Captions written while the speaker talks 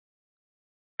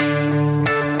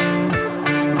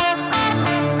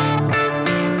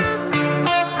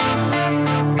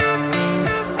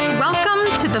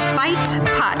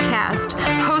Fight Podcast,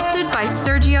 hosted by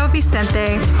Sergio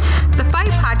Vicente. The Fight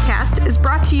Podcast is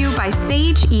brought to you by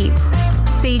Sage Eats.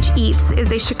 Sage Eats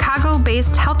is a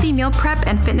Chicago-based healthy meal prep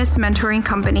and fitness mentoring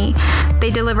company. They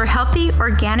deliver healthy,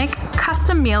 organic,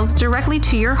 custom meals directly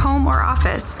to your home or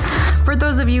office. For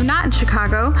those of you not in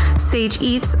Chicago, Sage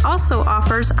Eats also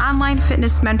offers online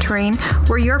fitness mentoring,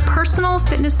 where your personal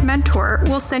fitness mentor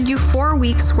will send you 4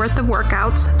 weeks worth of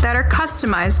workouts that are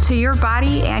customized to your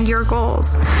body and your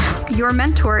goals. Your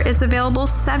mentor is available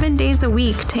 7 days a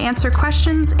week to answer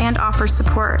questions and offer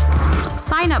support.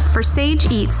 Sign up for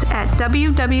Sage Eats at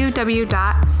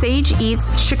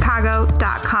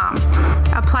www.sageeatschicago.com.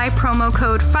 Apply promo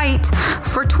code FIGHT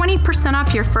for 20%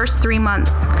 off your first 3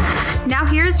 months. Now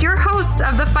here's your host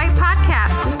of the Fight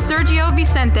Podcast, Sergio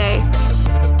Vicente.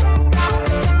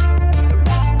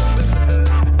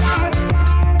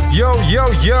 Yo.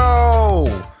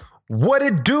 What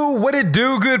it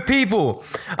do, good people?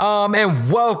 And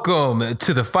welcome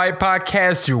to the Fight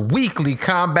Podcast, your weekly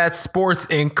combat sports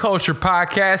and culture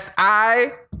podcast.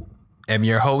 I am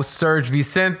your host, Serge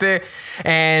Vicente,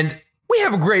 and we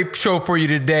have a great show for you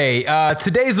today.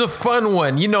 Today's a fun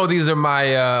one. You know, these are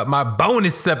my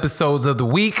bonus episodes of the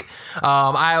week.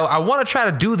 I want to try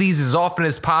to do these as often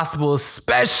as possible,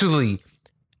 especially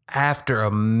after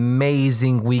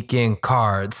amazing weekend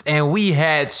cards. And we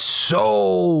had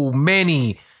so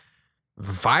many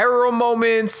viral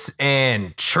moments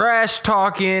and trash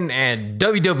talking and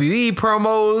WWE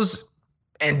promos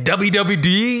and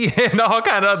WWD and all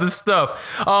kind of other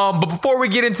stuff. But before we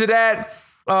get into that,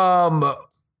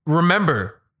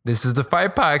 remember, this is the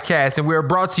Fight Podcast, and we are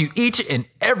brought to you each and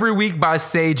every week by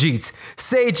Sage Eats.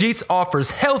 Sage Eats offers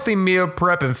healthy meal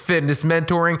prep and fitness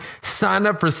mentoring. Sign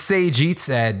up for Sage Eats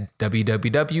at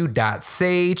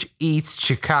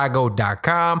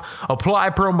www.sageeatschicago.com.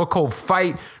 Apply promo code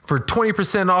FIGHT for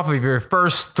 20% off of your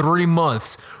first 3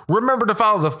 months. Remember to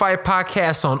follow the Fight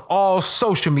Podcast on all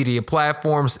social media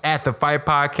platforms at the Fight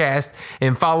Podcast,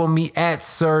 and follow me at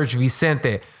Serge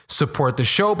Vicente. Support the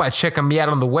show by checking me out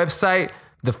on the website,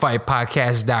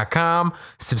 thefightpodcast.com.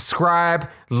 Subscribe,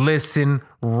 listen,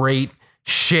 rate,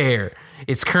 share.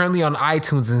 It's currently on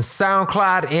iTunes and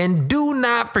SoundCloud. And do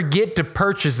not forget to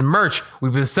purchase merch.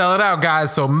 We've been selling out,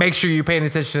 guys, so make sure you're paying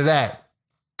attention to that.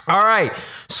 All right.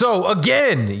 So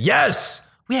again, yes,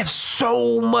 we have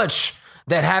so much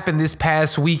that happened this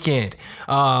past weekend.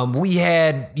 We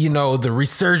had, the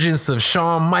resurgence of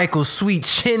Shawn Michaels' sweet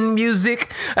chin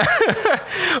music.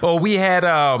 We had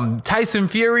Tyson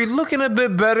Fury looking a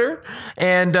bit better.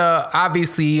 And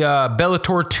obviously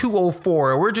Bellator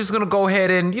 204. We're just going to go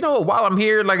ahead and, while I'm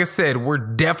here, like I said, we're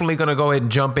definitely going to go ahead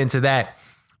and jump into that.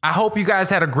 I hope you guys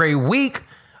had a great week.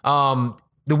 The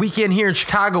weekend here in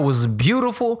Chicago was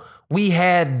beautiful. We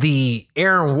had the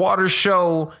Air and Water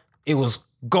show. It was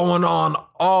going on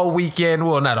all weekend.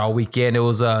 Well, not all weekend. It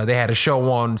was they had a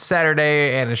show on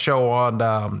Saturday and a show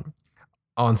on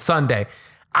Sunday.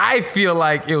 I feel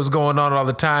like it was going on all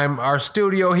the time. Our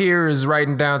studio here is right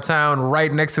in downtown,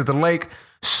 right next to the lake.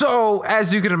 So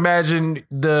as you can imagine,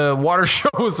 the water show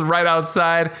was right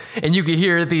outside and you could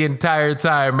hear it the entire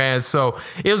time, man. So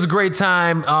it was a great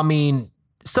time. I mean,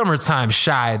 summertime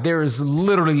shy. There is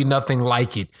literally nothing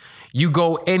like it. You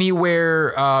go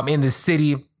anywhere in the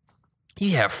city,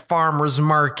 you have farmers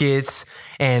markets,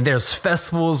 and there's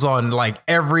festivals on like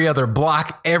every other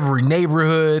block, every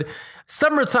neighborhood.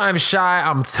 Summertime shy,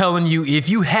 I'm telling you, if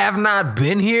you have not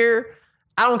been here,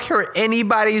 I don't care what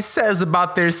anybody says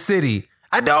about their city.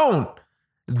 I don't.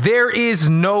 There is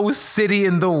no city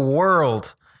in the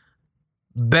world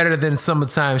better than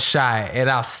summertime shy,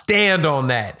 and I'll stand on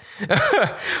that.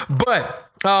 But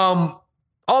all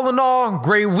in all,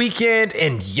 great weekend,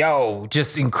 and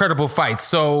just incredible fights.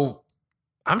 So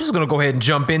I'm just going to go ahead and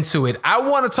jump into it. I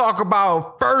want to talk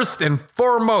about, first and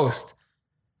foremost,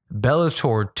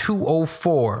 Bellator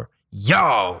 204.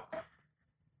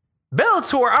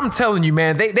 Bellator, I'm telling you,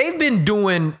 man, they've been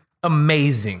doing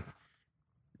amazing.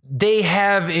 They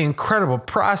have incredible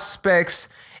prospects,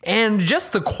 and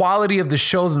just the quality of the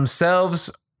show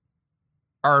themselves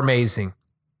are amazing.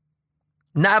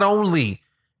 Not only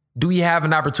do we have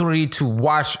an opportunity to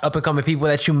watch up-and-coming people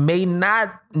that you may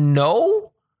not know,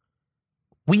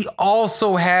 we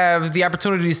also have the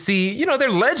opportunity to see, they're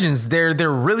legends.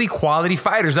 They're really quality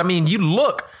fighters. I mean, you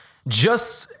look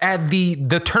just at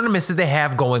the tournaments that they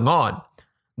have going on.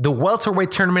 The welterweight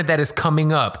tournament that is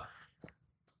coming up.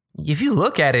 If you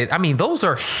look at it, I mean, those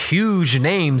are huge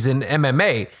names in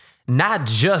MMA, not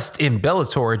just in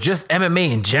Bellator, just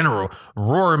MMA in general.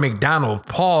 Rory McDonald,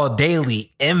 Paul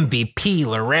Daly, MVP,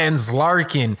 Lorenz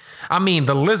Larkin. I mean,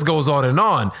 the list goes on and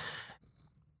on.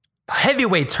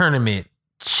 Heavyweight tournament.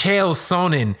 Chael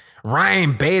Sonnen,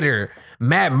 Ryan Bader,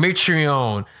 Matt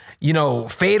Mitrione,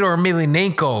 Fedor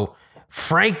Emelianenko,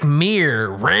 Frank Mir,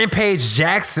 Rampage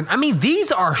Jackson. I mean,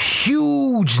 these are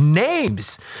huge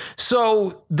names.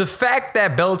 So the fact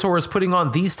that Bellator is putting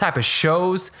on these type of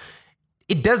shows,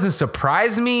 it doesn't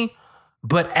surprise me.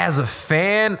 But as a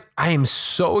fan, I am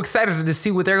so excited to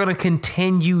see what they're going to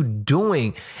continue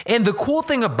doing. And the cool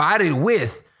thing about it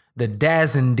with the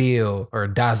DAZN deal, or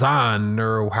DAZN,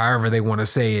 or however they want to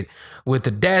say it, with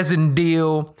the DAZN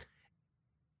deal,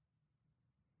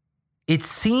 it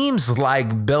seems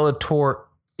like Bellator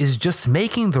is just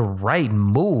making the right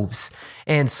moves.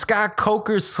 And Scott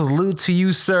Coker, salute to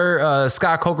you, sir.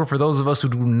 Scott Coker, for those of us who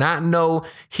do not know,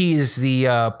 he is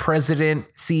the president,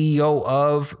 CEO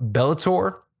of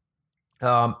Bellator.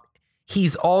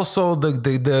 He's also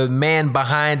the man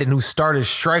behind and who started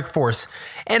Strikeforce.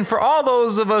 And for all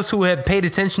those of us who have paid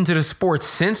attention to the sport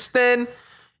since then,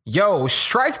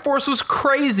 Strikeforce was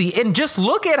crazy. And just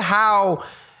look at how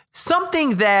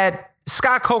something that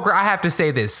Scott Coker, I have to say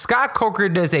this, Scott Coker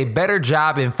does a better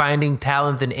job in finding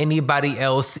talent than anybody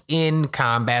else in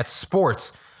combat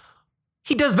sports.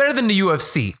 He does better than the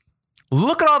UFC.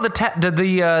 Look at all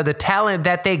the talent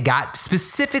that they got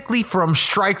specifically from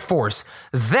Strikeforce.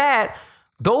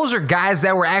 Those are guys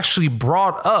that were actually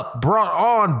brought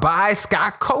on by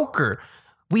Scott Coker.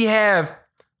 We have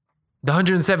the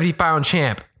 170-pound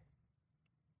champ,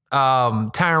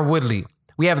 Tyron Woodley.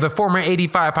 We have the former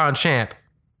 85-pound champ,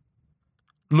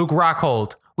 Luke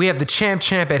Rockhold. We have the champ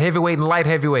at heavyweight and light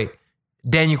heavyweight,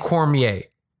 Daniel Cormier.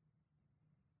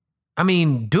 I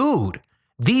mean, dude,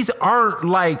 these aren't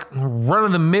like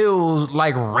run-of-the-mill,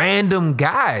 like random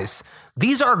guys.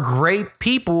 These are great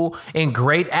people and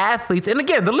great athletes. And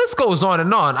again, the list goes on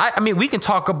and on. I mean, we can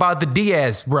talk about the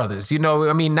Diaz brothers,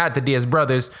 not the Diaz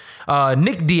brothers.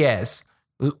 Nick Diaz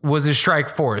was in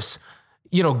Strikeforce.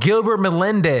 Gilbert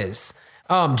Melendez,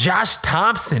 Josh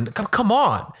Thompson. Come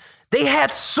on. They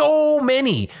had so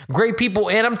many great people.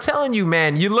 And I'm telling you,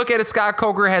 man, you look at it, Scott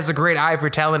Coker has a great eye for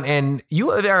talent. And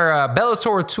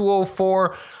Bellator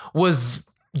 204 was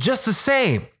just the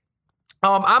same.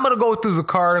 I'm going to go through the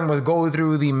card. I'm going to go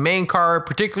through the main card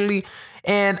particularly.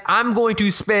 And I'm going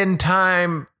to spend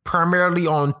time primarily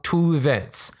on two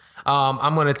events.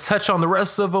 I'm going to touch on the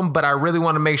rest of them, but I really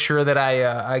want to make sure that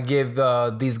I give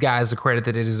these guys the credit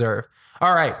that they deserve.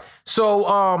 All right.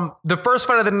 So the first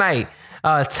fight of the night,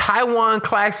 Tywan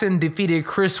Claxton defeated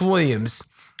Chris Williams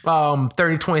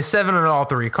 30-27 on all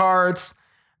three cards.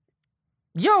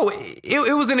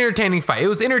 It was an entertaining fight. It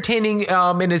was entertaining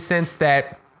in the sense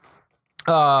that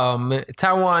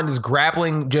Tywan is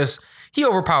grappling. He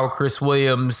overpowered Chris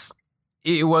Williams.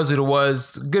 It was what it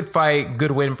was. Good fight.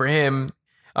 Good win for him.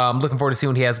 Looking forward to seeing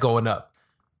what he has going up.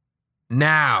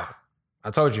 Now, I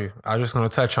told you, I was just going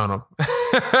to touch on him.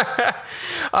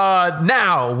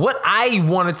 Now, what I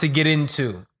wanted to get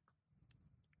into,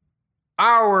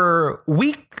 our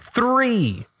week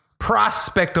 3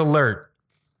 prospect alert.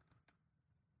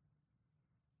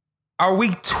 Our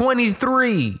week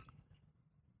 23,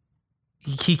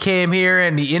 he came here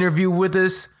and he interviewed with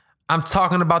us. I'm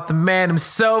talking about the man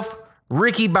himself,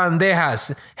 Ricky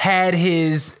Bandejas, had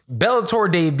his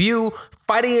Bellator debut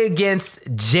fighting against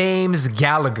James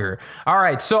Gallagher. All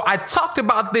right, so I talked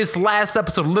about this last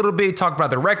episode a little bit, talked about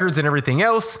the records and everything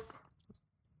else.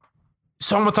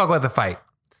 So I'm going to talk about the fight.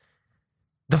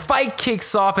 The fight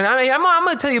kicks off, and I'm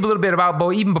going to tell you a little bit about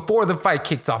Bo even before the fight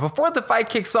kicked off. Before the fight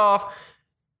kicks off,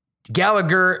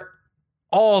 Gallagher,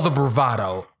 all the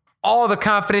bravado, all the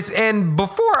confidence, and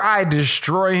before I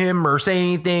destroy him or say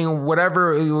anything,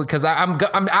 whatever, because I'm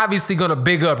obviously going to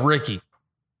big up Ricky.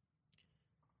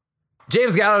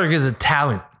 James Gallagher is a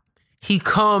talent. He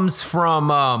comes from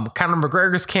Conor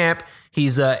McGregor's camp.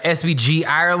 He's SBG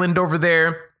Ireland over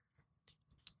there.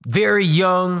 Very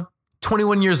young,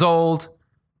 21 years old.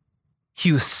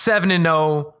 He was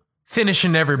 7-0,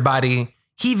 finishing everybody.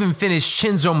 He even finished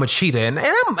Chinzo Machida, and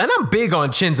I'm big on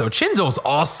Chinzo. Chinzo's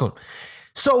awesome.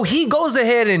 So he goes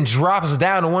ahead and drops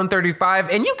down to 135,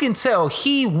 and you can tell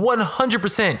he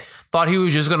 100% thought he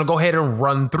was just going to go ahead and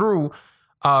run through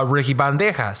Ricky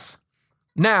Bandejas.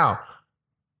 Now,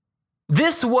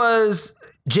 this was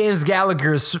James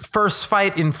Gallagher's first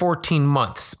fight in 14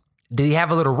 months. Did he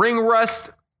have a little ring rust?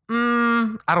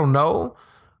 I don't know.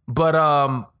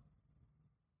 But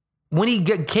when he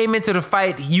came into the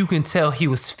fight, you can tell he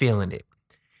was feeling it.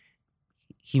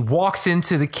 He walks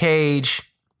into the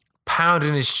cage,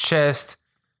 pounding his chest,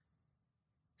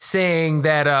 saying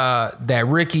that that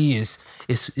Ricky is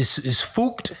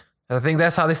fooked. I think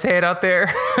that's how they say it out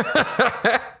there.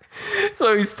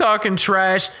 So he's talking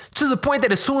trash to the point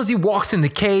that as soon as he walks in the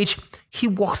cage, He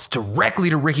walks directly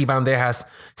to Ricky Bandejas,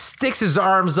 sticks his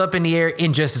arms up in the air,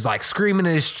 and just is like screaming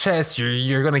in his chest,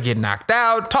 you're going to get knocked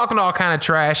out, talking all kind of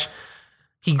trash.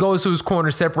 He goes to his corner,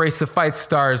 separates, the fight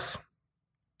starts,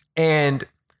 and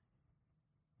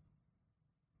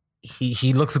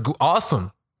he looks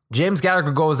awesome. James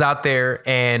Gallagher goes out there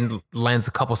and lands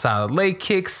a couple solid leg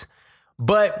kicks.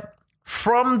 But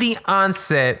from the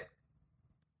onset,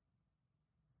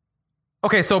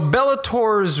 okay, so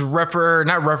Bellator's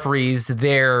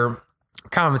their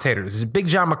commentators. Big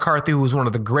John McCarthy, who was one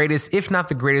of the greatest, if not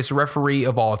the greatest referee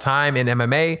of all time in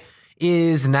MMA,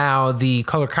 is now the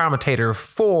color commentator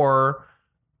for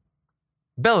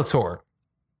Bellator.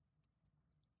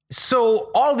 So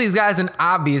all these guys, and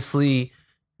obviously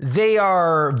they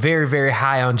are very, very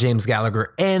high on James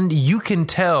Gallagher. And you can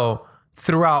tell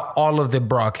throughout all of the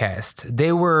broadcast,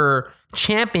 they were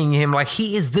championing him like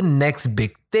he is the next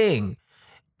big thing.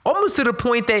 Almost to the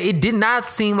point that it did not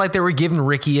seem like they were giving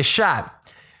Ricky a shot.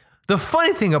 The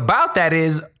funny thing about that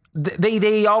is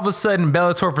they all of a sudden,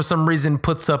 Bellator for some reason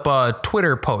puts up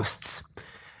Twitter posts.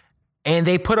 And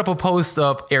they put up a post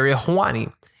of Ariel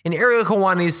Helwani. And Ariel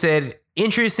Helwani said,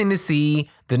 interesting to see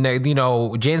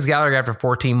James Gallagher after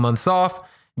 14 months off.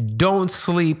 Don't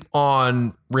sleep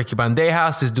on Ricky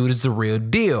Bandejas. This dude is the real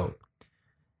deal.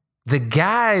 The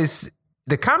guys,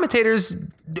 the commentators,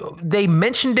 they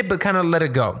mentioned it, but kind of let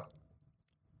it go.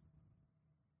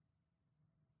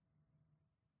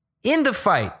 In the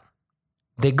fight,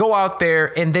 they go out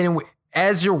there, and then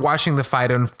as you're watching the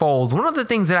fight unfold, one of the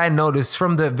things that I noticed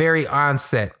from the very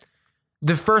onset,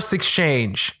 the first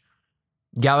exchange,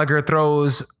 Gallagher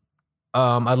throws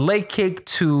a leg kick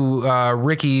to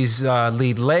Ricky's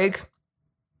lead leg.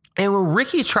 And what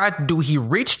Ricky tried to do, he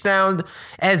reached down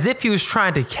as if he was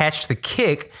trying to catch the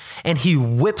kick, and he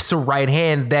whips a right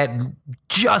hand that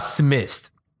just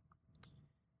missed.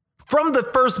 From the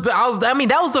first,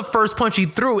 that was the first punch he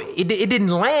threw. It didn't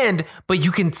land, but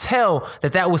you can tell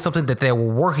that was something that they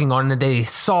were working on and they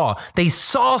saw. They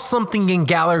saw something in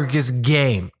Gallagher's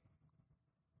game.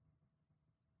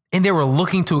 And they were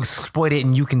looking to exploit it,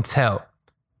 and you can tell.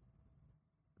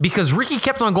 Because Ricky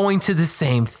kept on going to the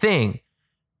same thing.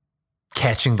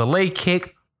 Catching the leg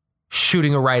kick,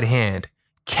 shooting a right hand.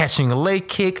 Catching a leg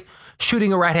kick,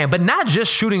 shooting a right hand. But not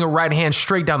just shooting a right hand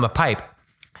straight down the pipe.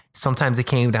 Sometimes it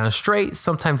came down straight.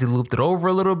 Sometimes he looped it over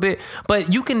a little bit.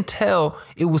 But you can tell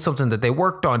it was something that they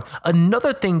worked on.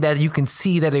 Another thing that you can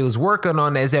see that he was working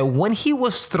on is that when he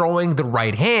was throwing the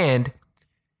right hand,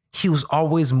 he was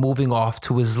always moving off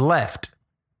to his left.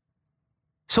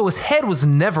 So his head was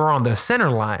never on the center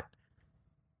line,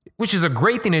 which is a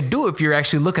great thing to do if you're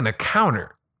actually looking to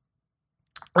counter.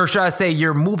 Or should I say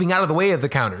you're moving out of the way of the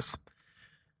counters.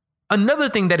 Another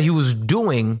thing that he was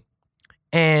doing,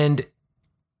 and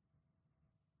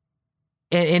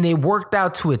it worked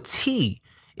out to a T,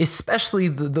 especially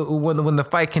when the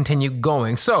fight continued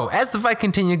going. So as the fight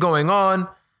continued going on,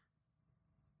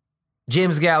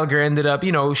 James Gallagher ended up,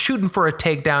 shooting for a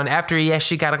takedown after he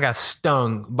actually got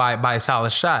stung by a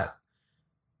solid shot.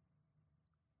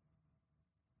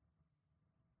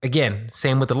 Again,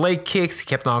 same with the leg kicks. He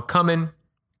kept on coming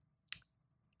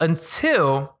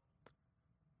until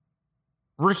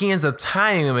Ricky ends up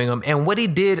timing him. And what he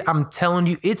did, I'm telling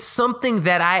you, it's something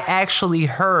that I actually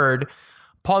heard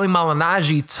Paulie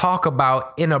Malignaggi talk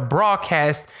about in a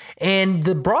broadcast. And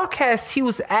the broadcast, he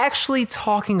was actually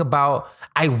talking about,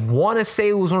 I want to say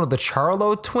it was one of the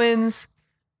Charlo twins.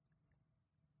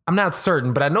 I'm not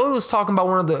certain, but I know he was talking about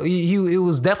one of the, it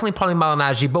was definitely Paulie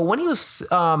Malignaggi. But when he was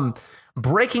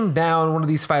breaking down one of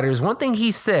these fighters, one thing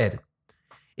he said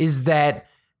is that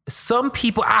some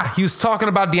people, he was talking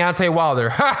about Deontay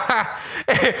Wilder.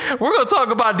 We're going to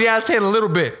talk about Deontay in a little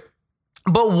bit.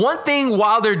 But one thing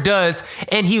Wilder does,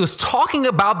 and he was talking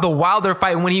about the Wilder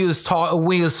fight when he was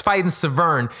fighting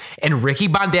Severn, and Ricky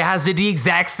Bandejas did the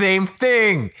exact same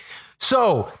thing.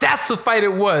 So that's the fight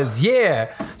it was.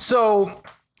 Yeah. So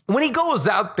when he goes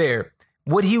out there,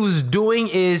 what he was doing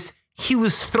is he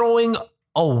was throwing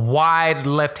a wide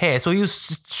left hand. So he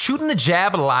was shooting the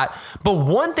jab a lot. But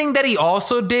one thing that he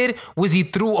also did was he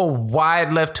threw a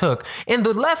wide left hook. And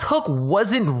the left hook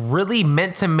wasn't really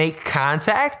meant to make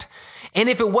contact. And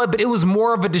if it was, but it was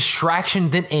more of a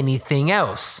distraction than anything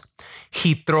else.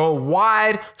 He throw it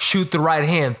wide, shoot the right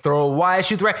hand, throw it wide,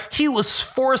 shoot the right. He was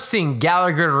forcing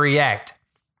Gallagher to react.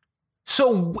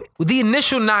 So the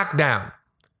initial knockdown,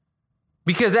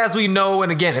 because as we know,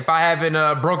 and again, if I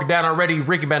haven't broken down already,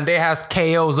 Ricky Bandejas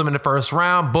KOs him in the first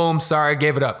round. Boom, sorry,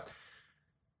 gave it up.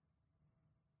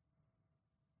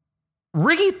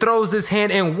 Ricky throws his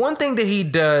hand, and one thing that he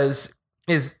does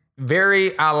is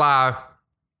very a la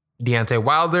Deontay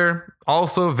Wilder,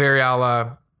 also very a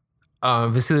la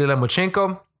Vasily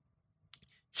Lomachenko.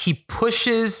 He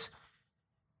pushes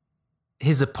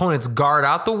his opponent's guard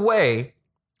out the way.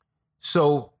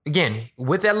 So again,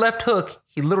 with that left hook,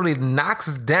 he literally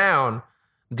knocks down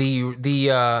the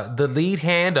lead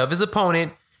hand of his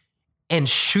opponent and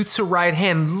shoots a right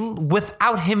hand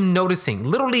without him noticing,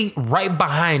 literally right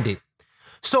behind it.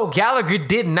 So Gallagher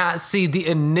did not see the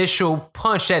initial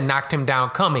punch that knocked him down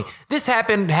coming. This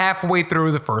happened halfway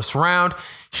through the first round.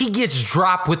 He gets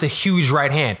dropped with a huge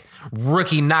right hand.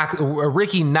 Ricky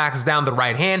knocks down the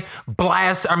right hand,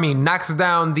 knocks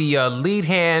down the lead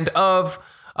hand of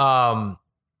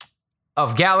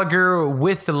Gallagher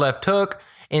with the left hook,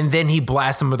 and then he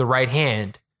blasts him with the right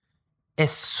hand.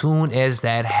 As soon as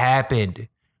that happened,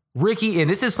 Ricky, and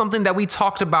this is something that we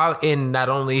talked about in not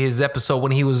only his episode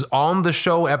when he was on the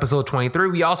show, episode 23,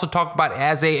 we also talked about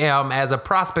as a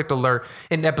prospect alert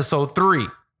in episode 3.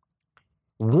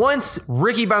 Once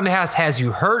Ricky Bandejas has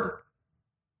you hurt,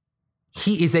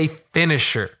 he is a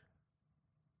finisher.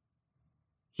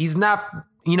 He's not,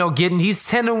 he's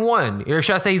 10-1, or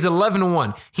should I say he's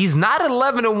 11-1. He's not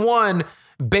 11-1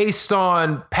 based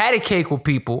on patty cake with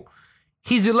people.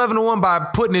 He's 11-1 by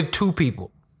putting it to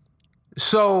people.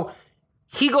 So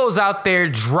he goes out there,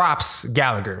 drops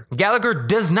Gallagher. Gallagher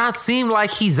does not seem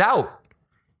like he's out.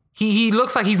 He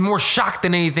looks like he's more shocked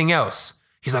than anything else.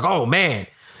 He's like, oh man.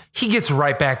 He gets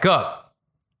right back up.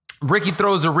 Ricky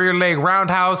throws a rear leg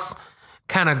roundhouse,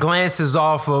 kind of glances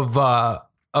off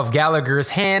of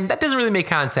Gallagher's hand. That doesn't really make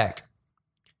contact.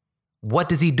 What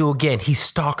does he do again? He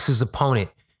stalks his opponent.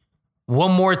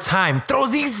 One more time,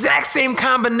 throws the exact same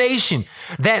combination.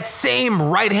 That same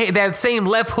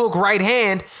left hook right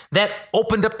hand that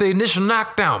opened up the initial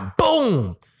knockdown.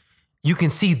 Boom! You can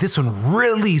see this one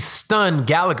really stunned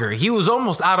Gallagher. He was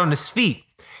almost out on his feet.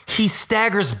 He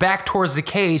staggers back towards the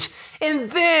cage, and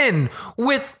then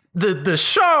with the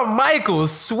Shawn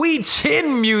Michaels sweet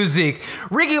chin music,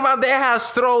 Ricky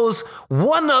Bandejas throws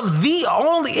one of the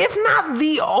only, if not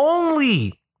the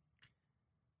only,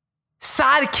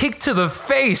 side kick to the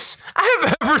face I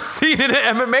have ever seen in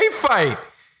an MMA fight.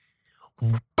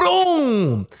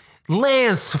 Boom!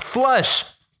 Lands flush.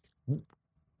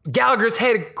 Gallagher's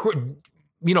head,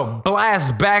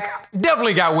 blasts back.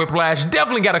 Definitely got whiplash.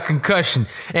 Definitely got a concussion.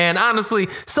 And honestly,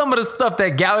 some of the stuff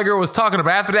that Gallagher was talking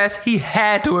about after that, he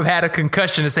had to have had a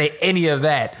concussion to say any of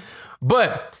that.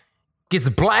 But gets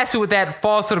blasted with that,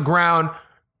 falls to the ground.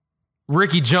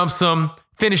 Ricky jumps him,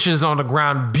 finishes on the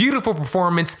ground. Beautiful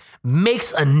performance.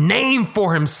 Makes a name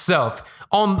for himself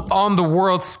on the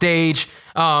world stage.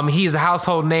 He is a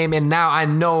household name, and now I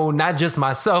know not just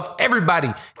myself,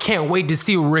 everybody can't wait to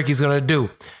see what Ricky's gonna do.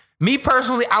 Me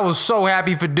personally, I was so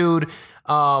happy for dude.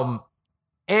 And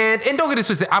don't get this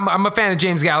twisted, I'm a fan of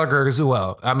James Gallagher as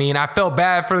well. I mean, I felt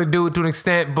bad for the dude to an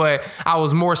extent, but I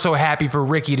was more so happy for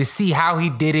Ricky to see how he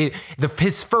did it.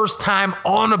 His first time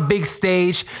on a big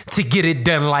stage to get it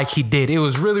done like he did. It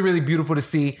was really, really beautiful to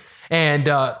see. And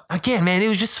again, man, it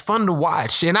was just fun to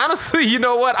watch. And honestly, you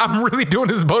know what? I'm really doing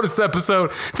this bonus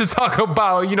episode to talk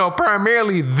about,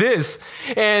 primarily this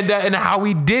and how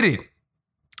we did it.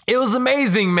 It was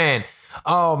amazing, man.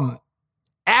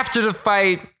 After the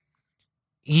fight,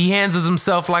 he handles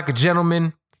himself like a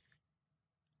gentleman.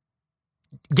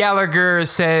 Gallagher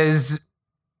says,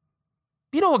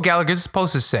 you know what Gallagher's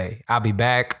supposed to say? I'll be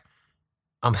back.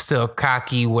 I'm still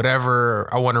cocky, whatever.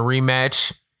 I want a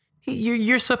rematch.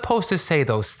 You're supposed to say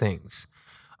those things.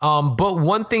 But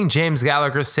one thing James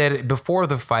Gallagher said before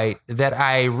the fight that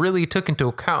I really took into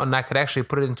account and I could actually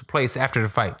put it into place after the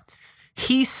fight.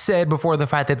 He said before the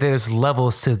fight that there's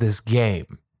levels to this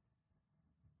game.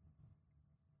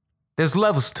 There's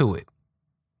levels to it.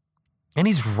 And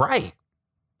he's right.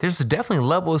 There's definitely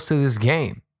levels to this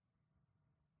game.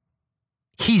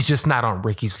 He's just not on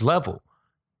Ricky's level.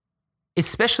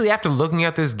 Especially after looking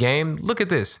at this game, look at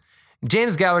this.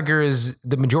 James Gallagher is,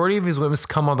 the majority of his wins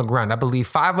come on the ground. I believe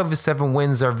 5 of his 7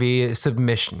 wins are via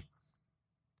submission.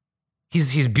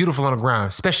 He's beautiful on the ground,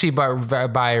 especially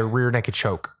by a rear naked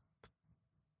choke.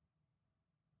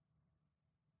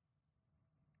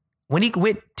 When he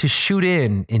went to shoot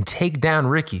in and take down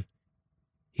Ricky,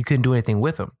 he couldn't do anything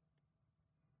with him.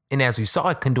 And as we saw,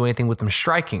 he couldn't do anything with him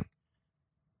striking.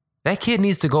 That kid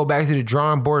needs to go back to the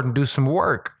drawing board and do some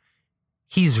work.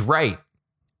 He's right.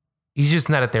 He's just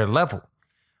not at their level.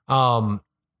 And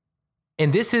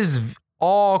this is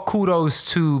all kudos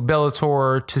to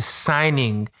Bellator to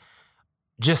signing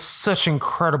just such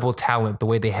incredible talent the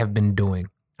way they have been doing.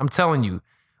 I'm telling you,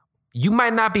 you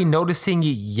might not be noticing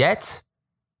it yet.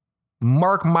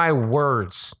 Mark my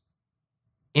words.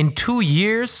 In 2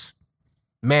 years,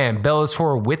 man,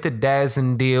 Bellator with the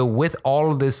DAZN deal, with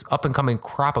all of this up and coming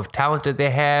crop of talent that they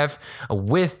have,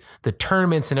 with the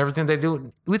tournaments and everything they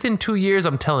do, within 2 years,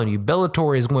 I'm telling you,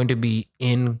 Bellator is going to be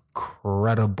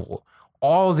incredible.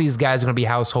 All of these guys are going to be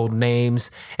household names,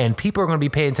 and people are going to be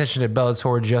paying attention to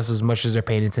Bellator just as much as they're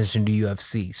paying attention to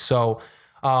UFC. So,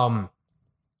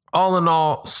 all in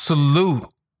all, salute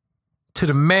to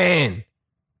the man,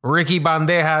 Ricky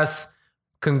Bandejas.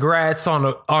 Congrats on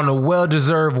a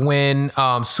well-deserved win.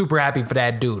 Super happy for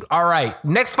that dude. All right,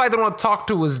 next fight that I want to talk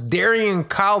to was Darrion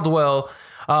Caldwell.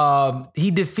 He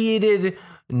defeated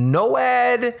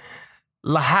Noad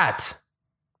Lahat.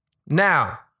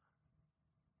 Now,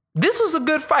 this was a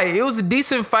good fight. It was a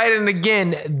decent fight, and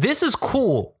again, this is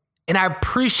cool. And I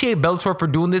appreciate Bellator for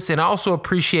doing this, and I also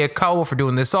appreciate Caldwell for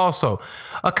doing this also.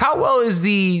 Caldwell is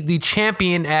the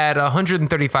champion at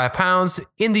 135 pounds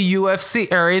in the UFC,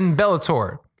 or in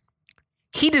Bellator.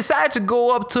 He decided to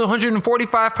go up to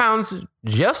 145 pounds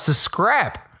just to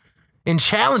scrap and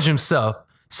challenge himself.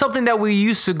 Something that we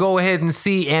used to go ahead and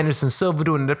see Anderson Silva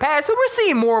doing in the past. And we're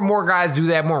seeing more and more guys do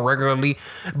that more regularly,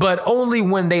 but only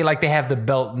when they have the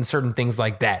belt and certain things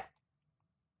like that.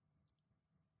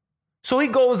 So he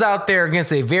goes out there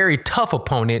against a very tough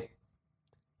opponent.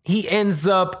 He ends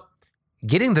up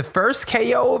getting the first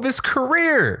KO of his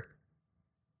career.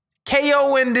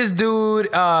 KOing this dude,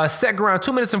 second round,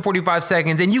 2 minutes and 45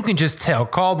 seconds. And you can just tell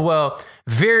Caldwell,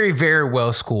 very, very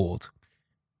well schooled.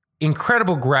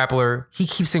 Incredible grappler. He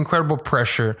keeps incredible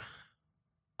pressure.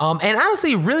 And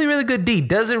honestly, really, really good D.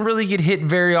 Doesn't really get hit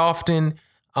very often.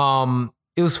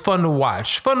 It was fun to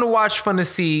watch. Fun to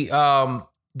see.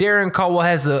 Darrion Caldwell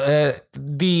has the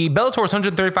Bellator's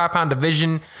 135-pound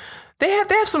division. They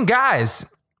have some guys,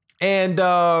 and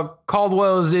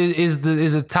Caldwell is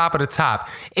the top of the top.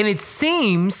 And it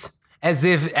seems as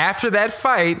if after that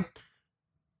fight,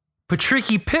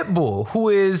 Patricky Pitbull, who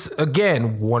is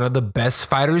again one of the best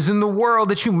fighters in the world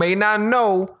that you may not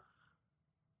know,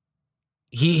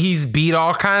 he's beat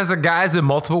all kinds of guys in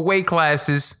multiple weight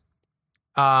classes.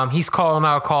 He's calling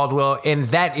out Caldwell, and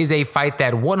that is a fight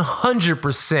that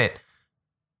 100%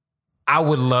 I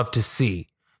would love to see.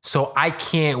 So I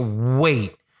can't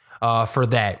wait for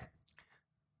that.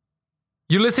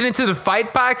 You're listening to the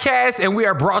Fight Podcast, and we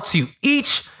are brought to you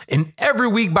each and every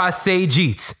week by Sage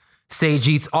Eats. Sage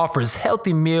Eats offers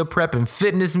healthy meal prep and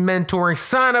fitness mentoring.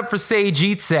 Sign up for Sage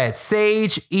Eats at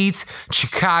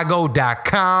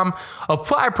sageeatschicago.com.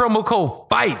 Apply promo code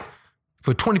FIGHT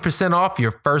for 20% off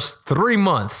your first 3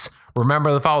 months.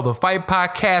 Remember to follow the Fight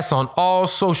Podcast on all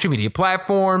social media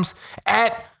platforms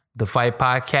at the Fight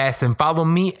Podcast, and follow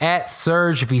me at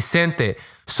Serge Vicente.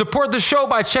 Support the show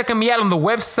by checking me out on the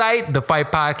website,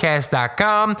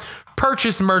 thefightpodcast.com.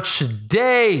 Purchase merch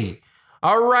today.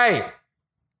 All right.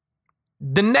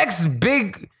 The next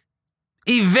big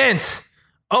event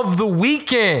of the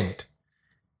weekend,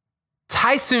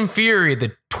 Tyson Fury,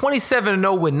 the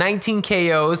 27-0 with 19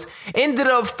 KOs, ended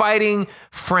up fighting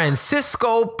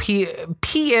Francisco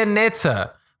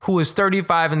Pianeta, who is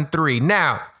 35-3.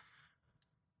 Now,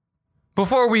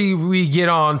 before we get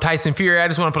on Tyson Fury, I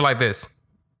just want to put it like this.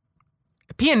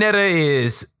 Pianeta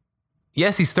is,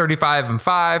 yes, he's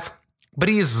 35-5, but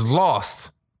he has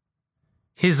lost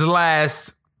his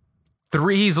last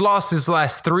three. He's lost his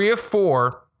last 3 or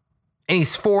 4, and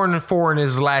he's 4-4 in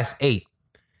his last 8.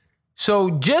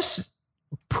 So just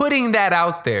putting that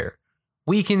out there,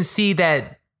 we can see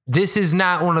that this is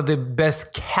not one of the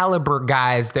best caliber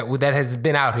guys that has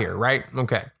been out here, right?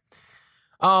 Okay.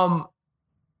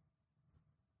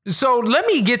 So let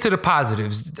me get to the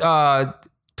positives.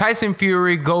 Tyson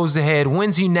Fury goes ahead,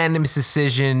 wins unanimous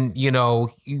decision,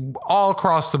 all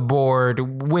across the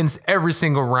board, wins every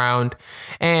single round.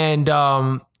 And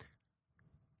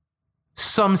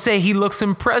some say he looks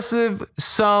impressive,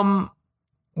 some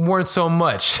weren't so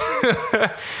much.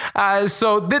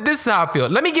 So this is how I feel.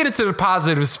 Let me get into the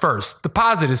positives first. The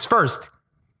positives first.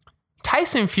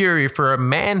 Tyson Fury, for a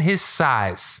man his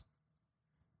size,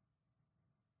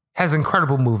 has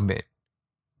incredible movement.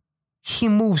 He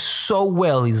moves so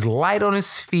well. He's light on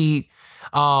his feet.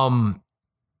 And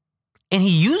he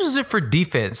uses it for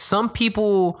defense. Some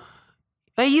people,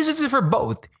 he uses it for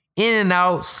both. In and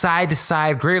out, side to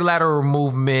side, great lateral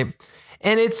movement.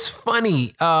 And it's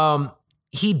funny.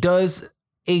 He does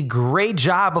a great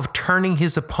job of turning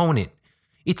his opponent.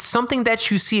 It's something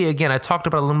that you see, again, I talked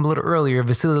about a little earlier,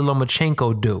 Vasily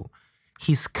Lomachenko do.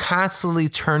 He's constantly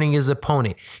turning his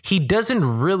opponent. He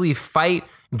doesn't really fight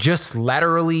just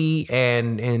laterally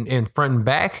and front and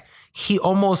back. He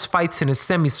almost fights in a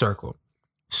semicircle.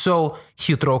 So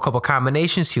he'll throw a couple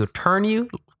combinations. He'll turn you,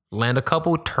 land a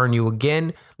couple, turn you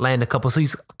again, land a couple. So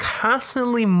he's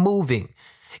constantly moving.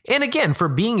 And again, for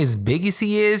being as big as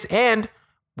he is, and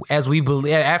as we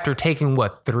believe, after taking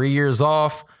 3 years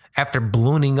off, after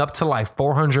ballooning up to like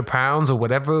 400 pounds or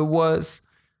whatever it was,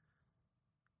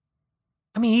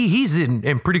 I mean, he's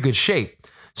in pretty good shape.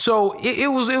 So it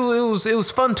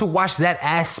was fun to watch that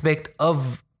aspect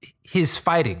of his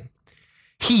fighting.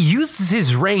 He uses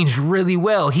his range really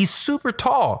well. He's super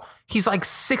tall. He's like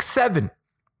 6'7".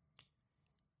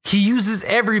 He uses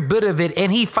every bit of it,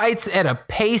 and he fights at a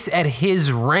pace at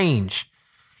his range.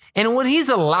 And when he's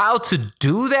allowed to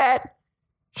do that,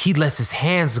 he lets his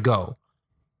hands go.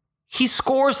 He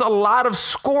scores a lot of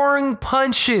scoring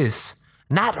punches,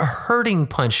 not hurting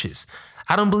punches.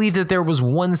 I don't believe that there was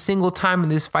one single time in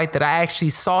this fight that I actually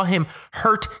saw him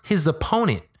hurt his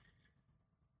opponent.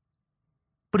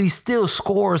 But he still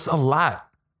scores a lot.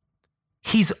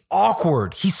 He's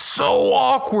awkward. He's so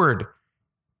awkward.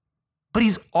 But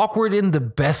he's awkward in the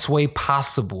best way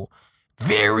possible.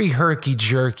 Very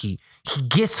herky-jerky. He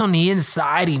gets on the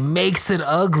inside. He makes it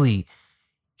ugly.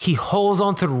 He holds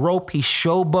onto the rope. He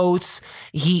showboats.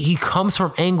 He comes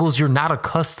from angles you're not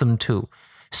accustomed to.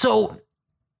 So,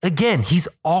 again, he's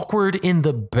awkward in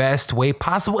the best way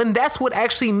possible. And that's what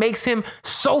actually makes him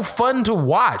so fun to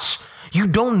watch. You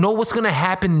don't know what's going to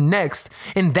happen next.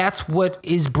 And that's what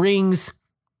brings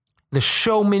the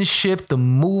showmanship, the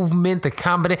movement, the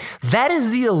combination. That is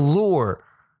the allure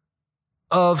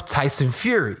of Tyson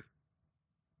Fury.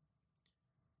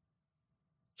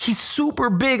 He's super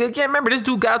big. Again, remember, this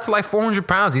dude got to like 400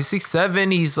 pounds. He's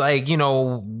 6'7". He's like,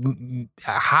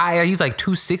 high. He's like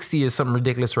 260 or something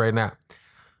ridiculous right now.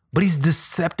 But he's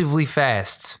deceptively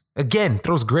fast. Again,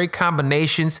 throws great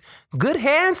combinations. Good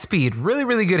hand speed. Really,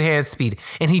 really good hand speed.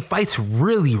 And he fights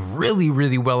really, really,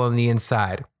 really well on the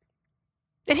inside.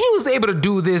 And he was able to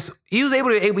do this. He was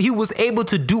able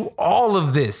to do all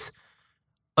of this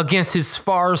against his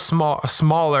far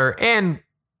smaller and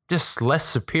just less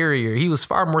superior. He was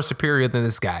far more superior than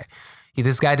this guy.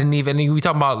 This guy didn't even, we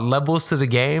talking about levels to the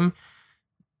game.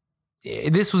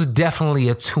 This was definitely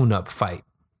a tune-up fight.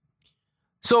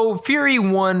 So Fury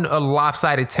won a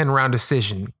lopsided 10-round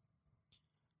decision.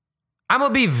 I'm going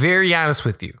to be very honest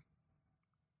with you.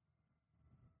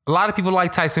 A lot of people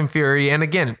like Tyson Fury. And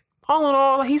again, all in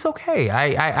all, he's okay.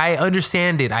 I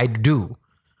understand it. I do.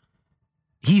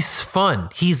 He's fun.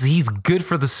 He's good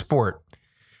for the sport.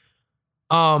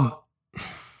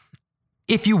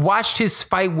 If you watched his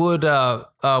fight with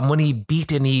when he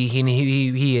beat and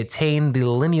he attained the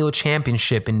lineal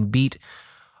championship and beat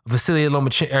Vasily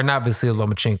Lomachenko, or not Vasily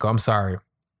Lomachenko, I'm sorry.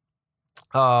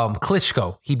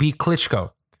 Klitschko. He beat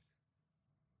Klitschko.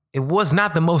 It was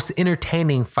not the most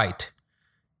entertaining fight.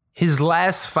 His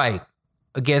last fight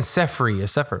against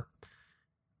Sefer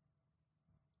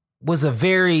was a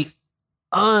very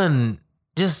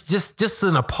just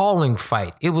an appalling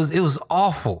fight. It was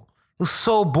awful. It was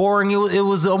so boring. It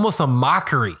was almost a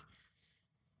mockery.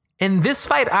 And this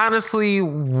fight honestly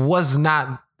was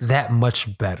not that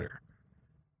much better.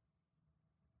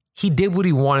 He did what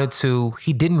he wanted to.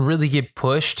 He didn't really get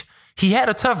pushed. He had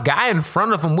a tough guy in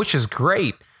front of him, which is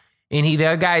great. And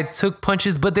that guy took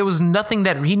punches, but there was nothing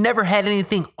he never had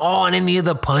anything on any of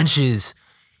the punches.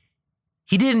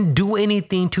 He didn't do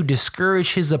anything to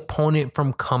discourage his opponent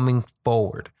from coming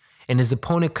forward. And his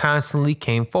opponent constantly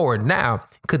came forward. Now,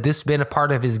 could this have been a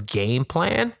part of his game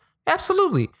plan?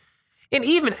 Absolutely. And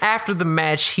even after the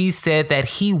match, he said that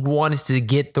he wanted to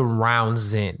get the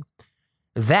rounds in.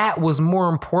 That was more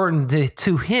important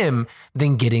to him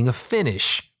than getting a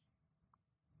finish.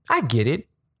 I get it.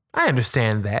 I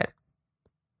understand that.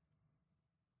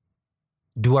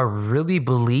 Do I really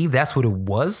believe that's what it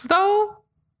was, though?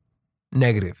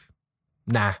 Negative.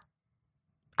 Nah.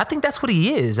 I think that's what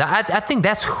he is. I think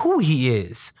that's who he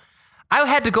is. I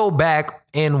had to go back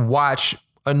and watch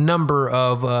a number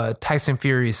of Tyson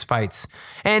Fury's fights.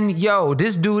 And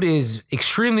this dude is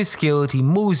extremely skilled. He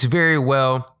moves very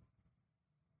well.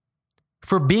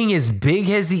 For being as big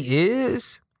as he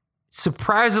is,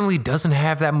 surprisingly doesn't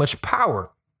have that much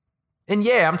power. And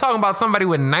yeah, I'm talking about somebody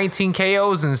with 19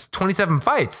 KOs and 27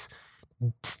 fights.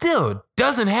 Still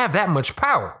doesn't have that much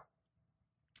power.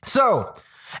 So,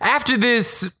 after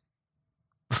this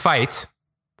fight,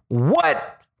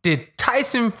 what did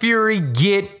Tyson Fury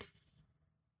get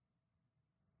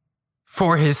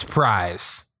for his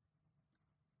prize?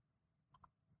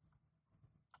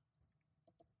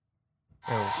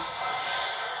 Oh.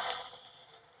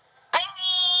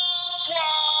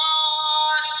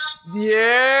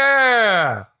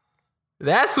 Yeah,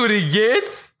 that's what he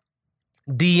gets.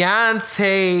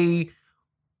 Deontay,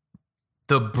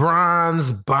 the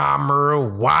Bronze Bomber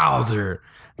Wilder.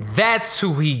 That's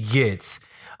who he gets.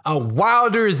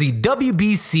 Wilder is the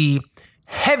WBC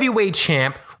heavyweight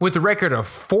champ with a record of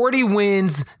 40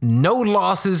 wins, no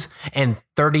losses, and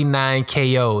 39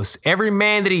 KOs. Every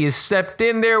man that he has stepped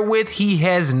in there with, he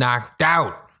has knocked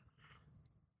out.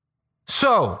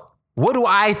 So, what do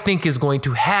I think is going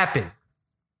to happen?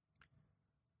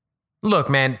 Look,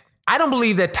 man, I don't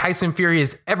believe that Tyson Fury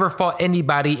has ever fought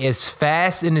anybody as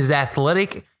fast and as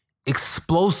athletic,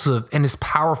 explosive, and as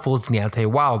powerful as Deontay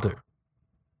Wilder.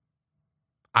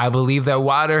 I believe that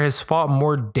Wilder has fought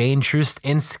more dangerous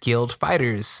and skilled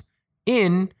fighters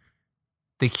in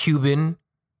the Cuban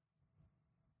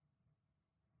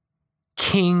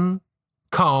King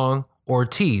Kong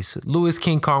Ortiz, Luis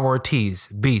King Kong Ortiz,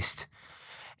 beast.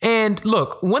 And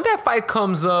look, when that fight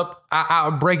comes up,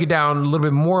 I'll break it down a little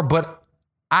bit more, but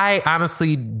I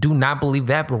honestly do not believe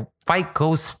that fight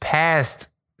goes past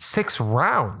 6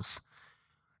 rounds.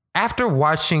 After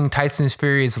watching Tyson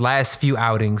Fury's last few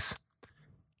outings,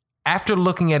 after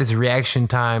looking at his reaction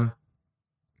time,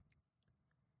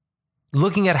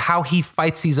 looking at how he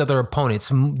fights these other opponents,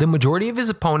 the majority of his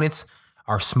opponents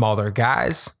are smaller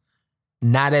guys,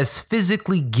 not as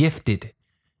physically gifted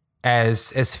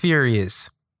as Fury is.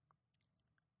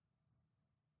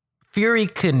 Fury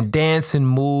can dance and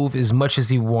move as much as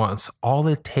he wants. All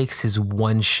it takes is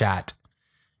one shot.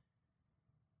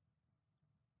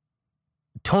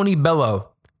 Tony Bellew,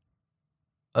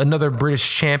 another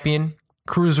British champion,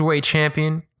 cruiserweight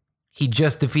champion. He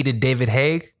just defeated David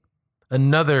Haig,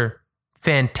 another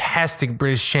fantastic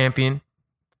British champion.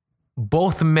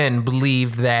 Both men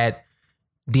believe that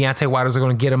Deontay Wilder are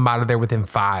going to get him out of there within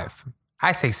 5.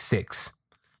 I say 6.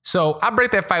 So I'll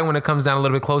break that fight when it comes down a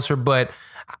little bit closer, but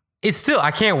it's still, I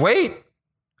can't wait.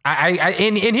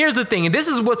 And here's the thing, and this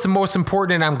is what's the most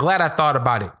important, and I'm glad I thought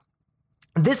about it.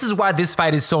 This is why this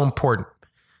fight is so important.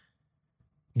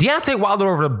 Deontay Wilder,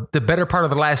 over the better part of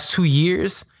the last 2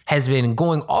 years, has been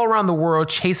going all around the world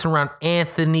chasing around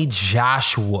Anthony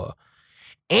Joshua.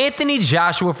 Anthony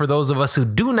Joshua, for those of us who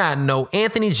do not know,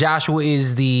 Anthony Joshua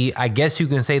is I guess you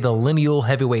can say, the lineal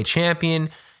heavyweight champion.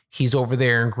 He's over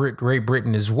there in Great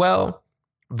Britain as well.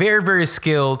 Very, very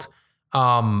skilled.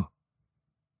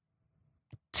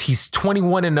 He's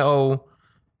 21-0,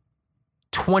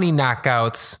 20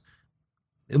 knockouts.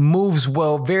 Moves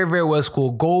well, very, very well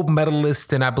schooled. Gold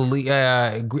medalist, and I believe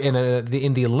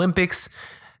in the Olympics.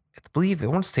 I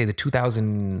want to say the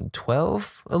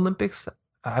 2012 Olympics,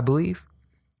 I believe.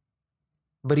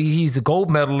 But he's a gold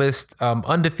medalist,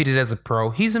 undefeated as a pro.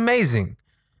 He's amazing.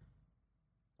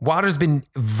 Wilder's been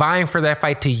vying for that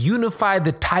fight to unify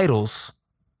the titles.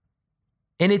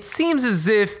 And it seems as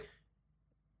if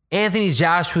Anthony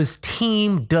Joshua's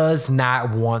team does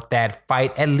not want that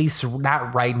fight, at least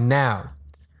not right now.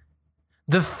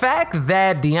 The fact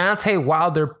that Deontay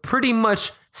Wilder pretty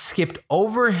much skipped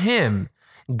over him,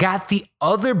 got the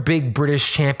other big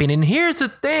British champion. And here's the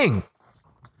thing.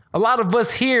 A lot of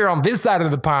us here on this side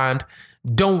of the pond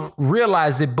don't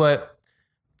realize it, but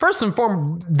first and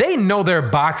foremost, they know their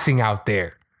boxing out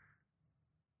there.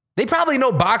 They probably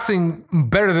know boxing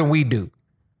better than we do.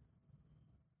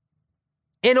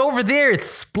 And over there, it's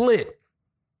split.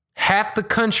 Half the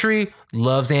country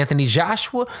loves Anthony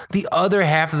Joshua. The other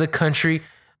half of the country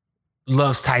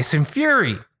loves Tyson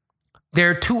Fury.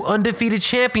 There are 2 undefeated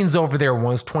champions over there.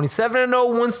 One's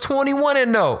 27-0, one's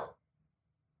 21-0.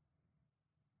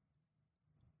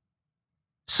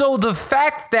 So the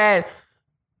fact that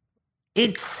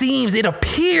it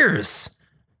appears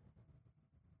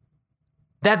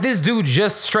that this dude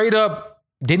just straight up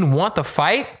didn't want the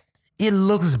fight, it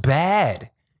looks bad.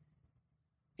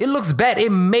 It looks bad.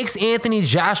 It makes Anthony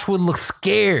Joshua look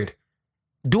scared.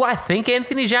 Do I think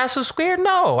Anthony Joshua's scared?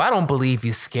 No, I don't believe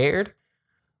he's scared.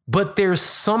 But there's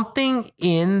something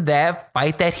in that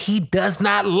fight that he does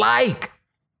not like.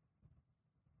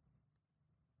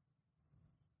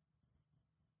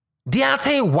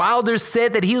 Deontay Wilder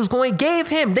said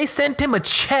that they sent him a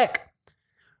check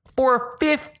for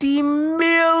 $50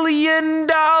 million.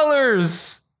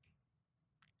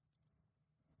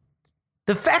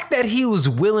 The fact that he was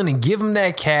willing to give him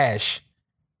that cash,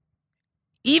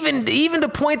 even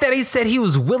the point that he said he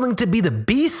was willing to be the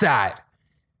B-side,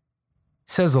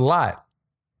 says a lot.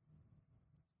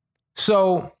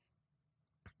 So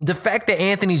the fact that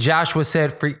Anthony Joshua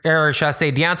said, or should I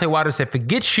say Deontay Wilder said,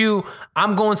 forget you,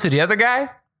 I'm going to the other guy.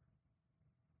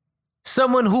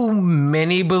 Someone who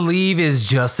many believe is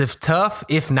just as tough,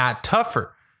 if not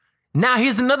tougher. Now,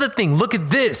 here's another thing. Look at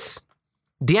this.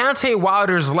 Deontay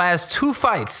Wilder's last 3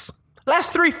 fights.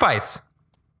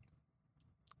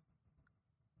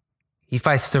 He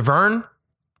fights Stavern.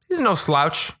 He's no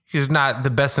slouch. He's not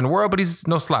the best in the world, but he's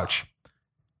no slouch.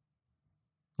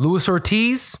 Luis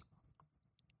Ortiz,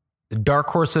 the dark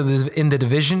horse in the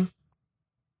division,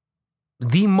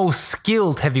 the most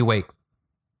skilled heavyweight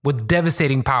with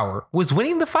devastating power, was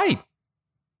winning the fight.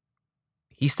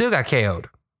 He still got KO'd.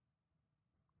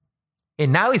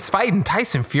 And now he's fighting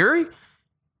Tyson Fury?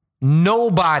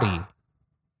 Nobody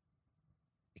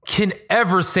can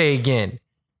ever say again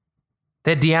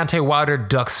that Deontay Wilder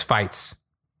ducks fights.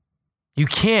 You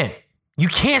can't. You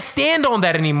can't stand on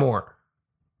that anymore.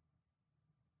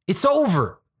 It's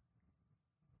over.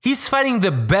 He's fighting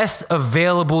the best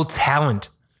available talent.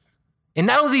 And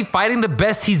not only is he fighting the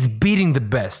best, he's beating the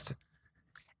best.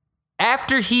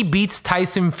 After he beats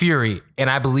Tyson Fury, and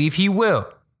I believe he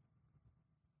will,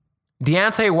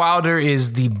 Deontay Wilder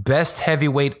is the best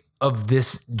heavyweight of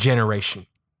this generation.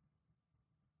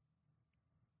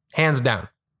 Hands down.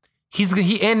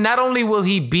 And not only will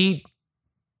he beat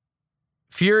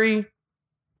Fury,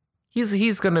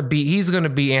 he's gonna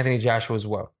beat Anthony Joshua as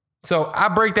well. So I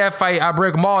break that fight. I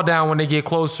break them all down when they get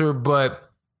closer,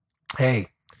 but hey.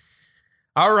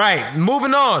 All right,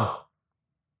 moving on.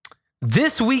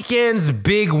 This weekend's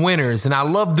big winners, and I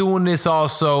love doing this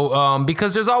also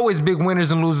because there's always big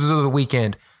winners and losers of the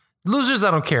weekend. Losers,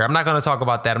 I don't care. I'm not going to talk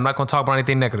about that. I'm not going to talk about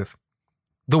anything negative.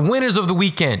 The winners of the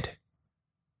weekend.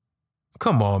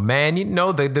 Come on, man. You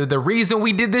know, the reason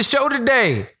we did this show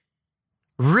today.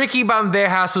 Ricky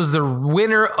Bandejas was the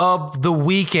winner of the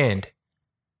weekend.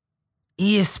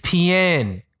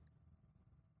 ESPN.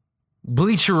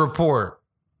 Bleacher Report.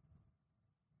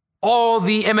 All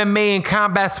the MMA and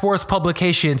combat sports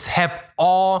publications have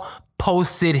all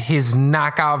posted his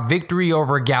knockout victory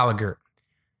over Gallagher.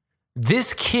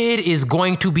 This kid is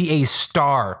going to be a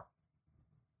star.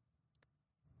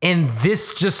 And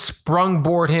this just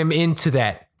sprungboard him into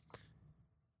that.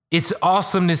 It's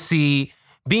awesome to see,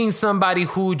 being somebody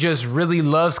who just really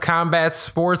loves combat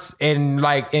sports and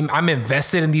I'm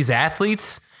invested in these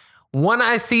athletes. When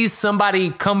I see somebody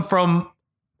come from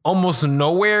almost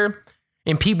nowhere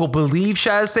and people believe,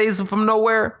 should I say, from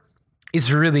nowhere,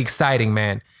 it's really exciting,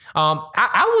 man.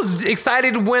 I was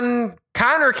excited when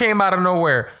Conor came out of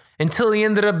nowhere until he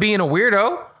ended up being a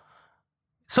weirdo.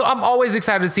 So I'm always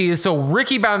excited to see it. So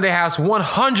Ricky Bandejas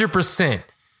 100%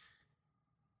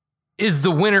 is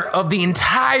the winner of the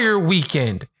entire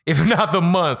weekend, if not the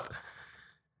month.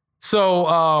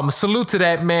 So salute to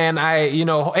that, man.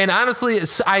 And honestly,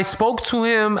 I spoke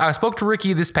to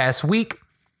Ricky this past week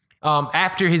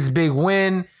after his big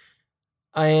win,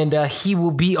 and he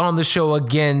will be on the show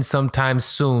again sometime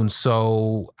soon.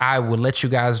 So I will let you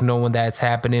guys know when that's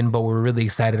happening, but we're really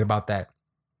excited about that.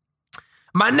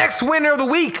 My next winner of the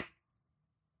week,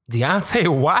 Deontay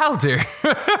Wilder.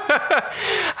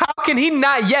 How can he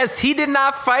not? Yes, he did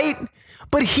not fight,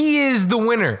 but he is the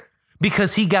winner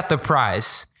because he got the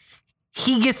prize.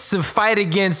 He gets to fight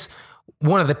against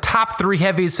one of the top 3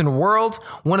 heavyweights in the world,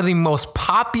 one of the most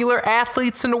popular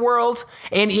athletes in the world.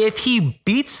 And if he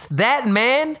beats that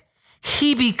man,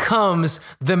 he becomes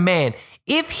the man.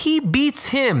 If he beats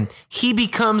him, he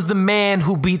becomes the man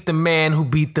who beat the man who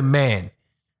beat the man.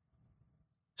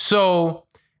 So,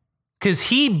 because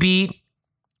he beat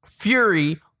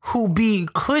Fury, who beat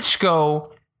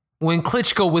Klitschko when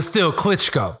Klitschko was still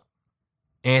Klitschko.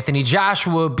 Anthony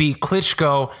Joshua beat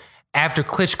Klitschko after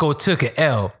Klitschko took an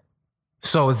L.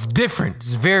 So it's different.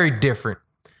 It's very different.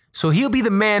 So he'll be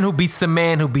the man who beats the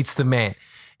man who beats the man.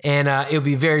 And it'll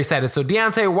be very exciting. So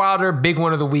Deontay Wilder, big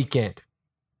one of the weekend.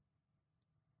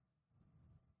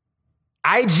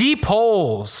 IG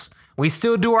polls. We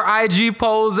still do our IG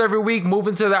polls every week,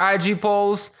 moving to the IG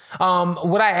polls.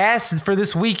 What I asked for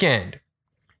this weekend,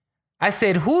 I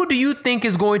said, who do you think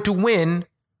is going to win,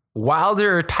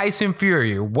 Wilder or Tyson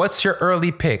Fury? What's your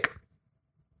early pick?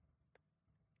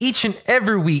 Each and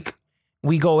every week,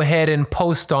 we go ahead and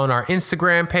post on our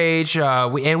Instagram page,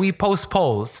 and we post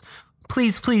polls.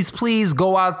 Please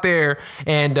go out there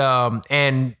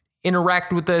and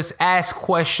interact with us, ask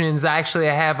questions. Actually,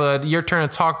 I have a Your Turn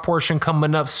to Talk portion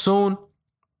coming up soon.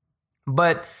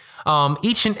 But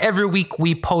each and every week,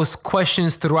 we post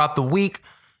questions throughout the week,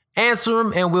 answer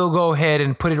them, and we'll go ahead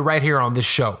and put it right here on this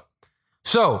show.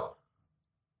 So,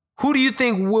 who do you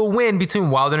think will win between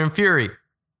Wilder and Fury?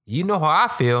 You know how I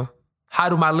feel. How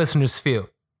do my listeners feel?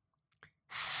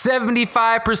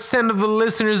 75% of the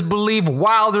listeners believe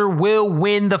Wilder will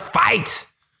win the fight.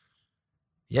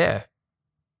 Yeah.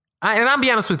 And I'll be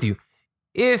honest with you.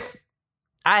 If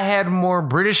I had more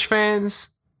British fans,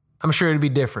 I'm sure it'd be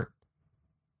different.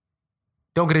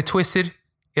 Don't get it twisted.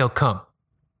 It'll come.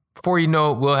 Before you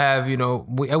know it, we'll have,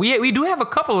 we do have a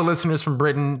couple of listeners from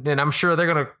Britain, and I'm sure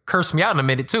they're going to curse me out in a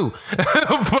minute too.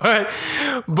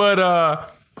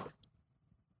 but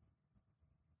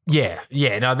Yeah.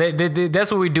 No,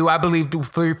 that's what we do. I believe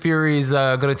Fury is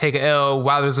going to take an L.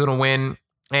 Wilder's going to win.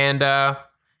 And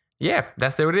yeah,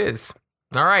 that's there it is.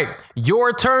 All right,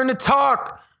 your turn to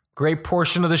talk. Great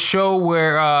portion of the show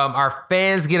where our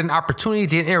fans get an opportunity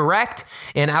to interact,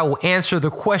 and I will answer the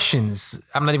questions.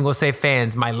 I'm not even going to say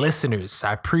fans, my listeners.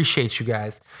 I appreciate you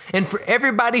guys. And for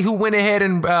everybody who went ahead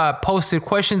and posted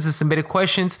questions and submitted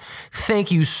questions, thank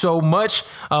you so much.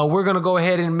 We're going to go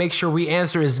ahead and make sure we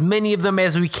answer as many of them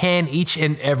as we can each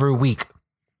and every week.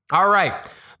 All right,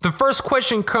 the first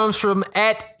question comes from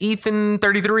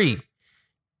 @Ethan33.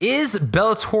 Is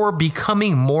Bellator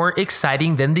becoming more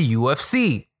exciting than the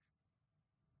UFC?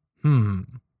 I'm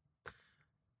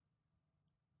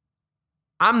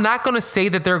not going to say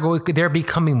that they're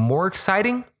becoming more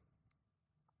exciting,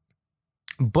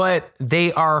 but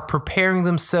they are preparing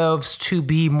themselves to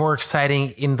be more exciting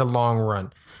in the long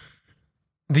run.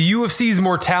 The UFC is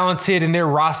more talented and their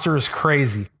roster is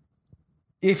crazy.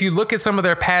 If you look at some of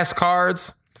their past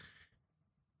cards,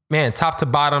 man, top to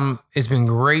bottom, it's been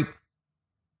great.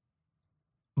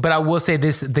 But I will say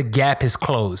this, the gap has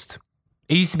closed.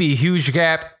 It used to be a huge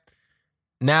gap.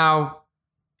 Now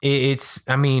maybe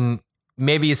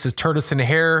it's a tortoise and a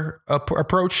hare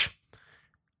approach.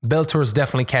 Bellator is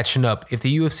definitely catching up. If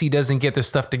the UFC doesn't get their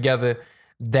stuff together,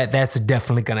 that's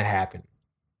definitely going to happen.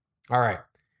 All right.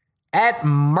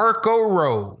 @Marco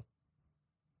Rowe.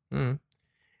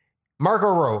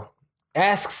 Marco Rowe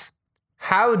asks,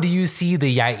 how do you see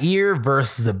the Yair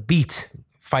versus the Beat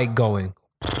fight going?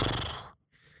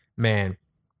 Man,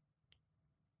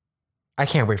 I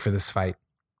can't wait for this fight.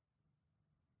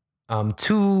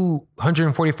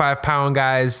 245-pound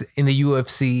guys in the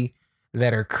UFC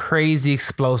that are crazy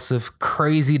explosive,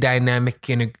 crazy dynamic,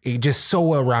 and just so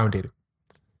well-rounded.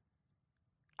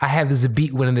 I have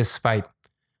Zabit winning this fight.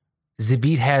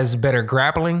 Zabit has better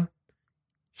grappling.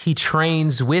 He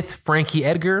trains with Frankie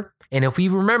Edgar. And if we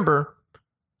remember,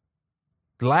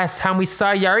 the last time we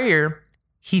saw Yair,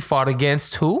 he fought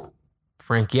against who?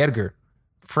 Frankie Edgar.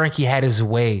 Frankie had his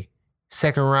way.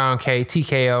 Second round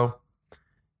TKO.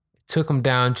 Took him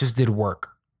down, just did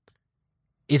work.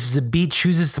 If Zabit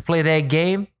chooses to play that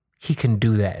game, he can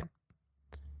do that.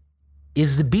 If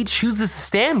Zabit chooses to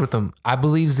stand with him, I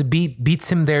believe Zabit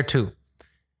beats him there too.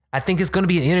 I think it's going to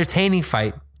be an entertaining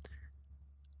fight.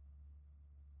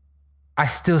 I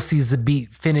still see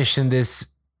Zabit finishing this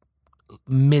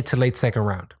mid to late second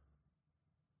round.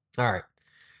 All right.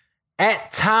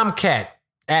 @Tomcat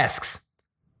asks,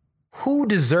 who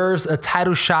deserves a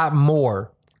title shot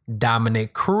more,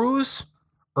 Dominic Cruz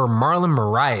or Marlon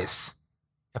Moraes?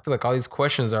 I feel like all these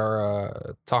questions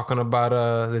are talking about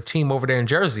the team over there in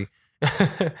Jersey.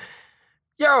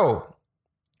 Yo,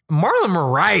 Marlon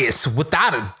Moraes,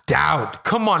 without a doubt.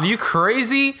 Come on, are you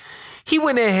crazy? He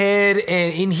went ahead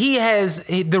and he has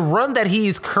the run that he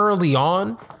is currently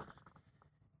on,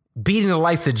 beating the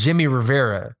likes of Jimmy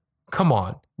Rivera. Come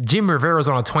on. Jimmy Rivera's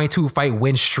on a 22-fight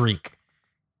win streak.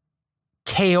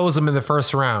 KOs him in the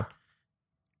first round.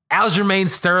 Aljamain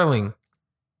Sterling,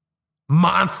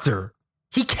 monster.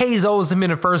 He KOs him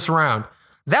in the first round.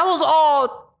 That was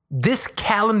all this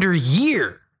calendar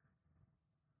year.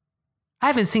 I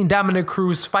haven't seen Dominic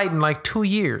Cruz fight in like 2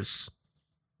 years.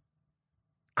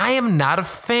 I am not a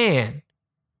fan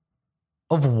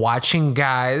of watching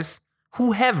guys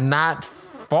who have not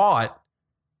fought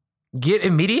get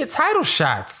immediate title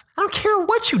shots. I don't care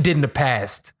what you did in the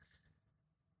past.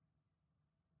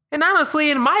 And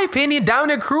honestly, in my opinion,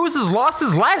 Dominic Cruz has lost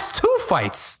his last 2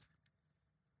 fights.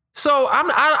 So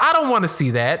I don't want to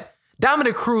see that.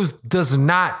 Dominic Cruz does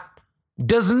not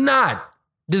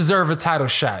deserve a title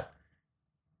shot.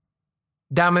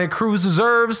 Dominic Cruz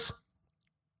deserves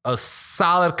a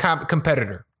solid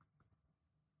competitor.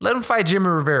 Let him fight Jimmy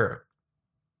Rivera.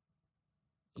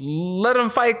 Let him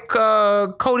fight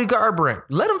Cody Garbrandt.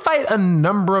 Let him fight a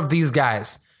number of these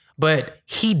guys. But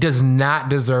he does not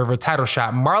deserve a title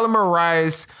shot. Marlon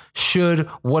Moraes should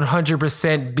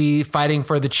 100% be fighting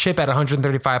for the chip at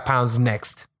 135 pounds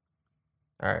next.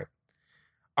 All right.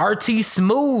 RT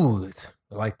Smooth.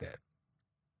 I like that.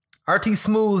 RT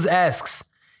Smooth asks,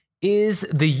 is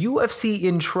the UFC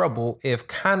in trouble if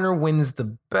Conor wins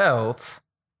the belt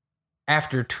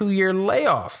after 2-year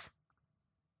layoff?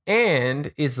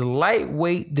 And is the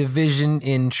lightweight division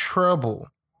in trouble?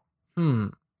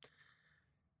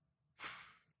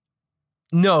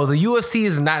 No, the UFC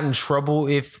is not in trouble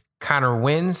if Conor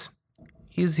wins.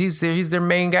 He's their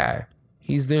main guy.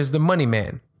 There's the money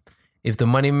man. If the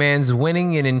money man's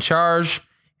winning and in charge,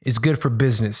 it's good for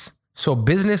business. So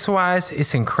business-wise,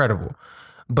 it's incredible.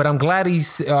 But I'm glad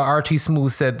RT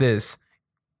Smooth said this.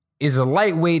 Is a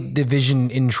lightweight division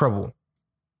in trouble?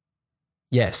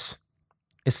 Yes.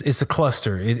 It's a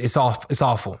cluster. It's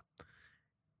awful.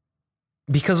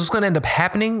 Because what's going to end up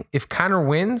happening if Conor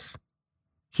wins,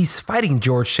 he's fighting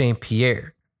George St.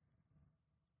 Pierre.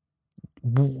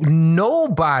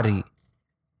 Nobody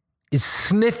is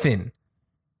sniffing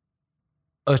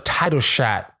a title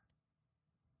shot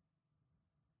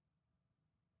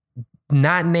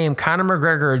not named Conor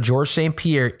McGregor or George St.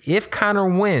 Pierre if Conor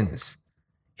wins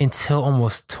until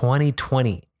almost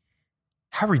 2020.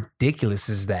 How ridiculous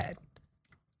is that?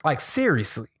 Like,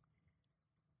 seriously.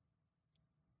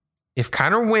 If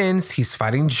Conor wins, he's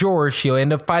fighting George. He'll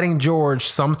end up fighting George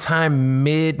sometime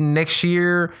mid next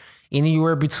year,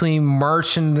 anywhere between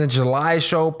March and the July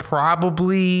show,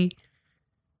 probably.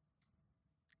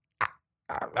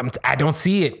 I don't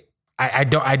see it.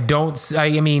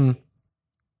 I mean,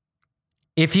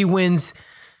 if he wins,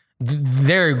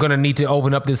 they're going to need to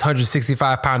open up this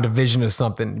 165-pound division or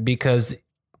something, because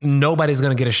nobody's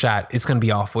going to get a shot. It's going to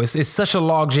be awful. It's such a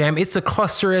logjam. It's a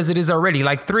cluster as it is already.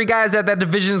 Like 3 guys at that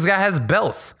division's guy has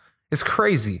belts. It's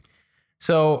crazy.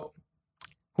 So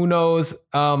who knows?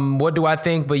 What do I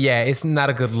think? But yeah, it's not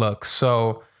a good look.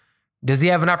 So does he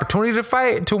have an opportunity to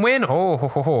fight, to win?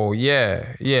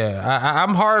 Yeah.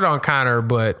 I'm hard on Conor,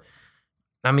 but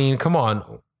I mean, come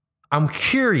on. I'm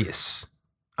curious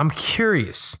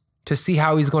to see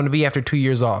how he's going to be after 2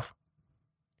 years off.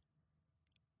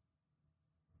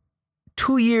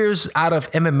 2 years out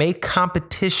of MMA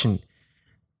competition.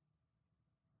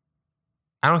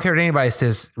 I don't care what anybody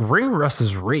says, ring rust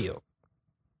is real.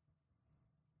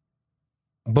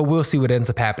 But we'll see what ends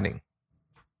up happening.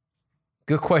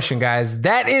 Good question, guys.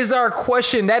 That is our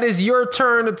question. That is your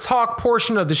turn to talk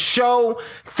portion of the show.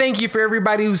 Thank you for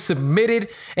everybody who submitted.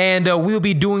 And we'll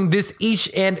be doing this each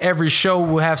and every show.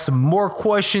 We'll have some more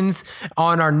questions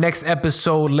on our next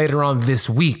episode later on this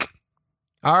week.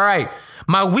 All right.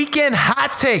 My weekend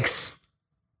hot takes.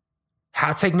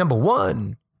 Hot take number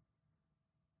 1.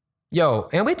 Yo,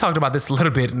 and we talked about this a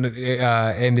little bit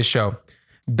in this show.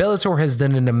 Bellator has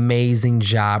done an amazing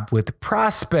job with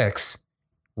prospects.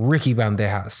 Ricky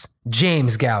Bandejas,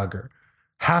 James Gallagher,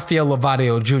 Rafael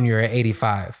Lavadio Jr. at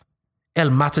 85, El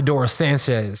Matador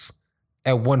Sanchez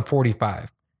at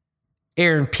 145,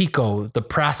 Aaron Pico, the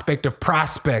prospect of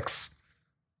prospects,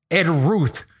 Ed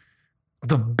Ruth,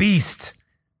 the beast,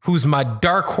 who's my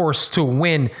dark horse to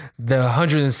win the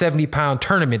 170-pound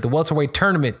tournament, the welterweight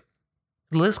tournament.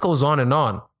 The list goes on and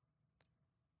on.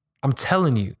 I'm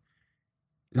telling you,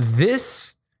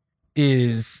 this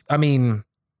is, I mean,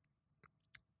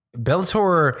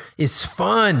 Bellator is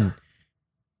fun.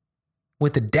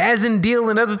 With the DAZN deal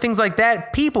and other things like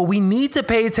that, people, we need to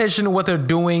pay attention to what they're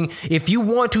doing. If you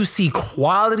want to see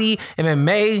quality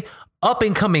MMA,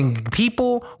 up-and-coming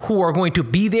people who are going to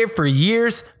be there for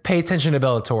years, pay attention to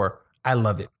Bellator. I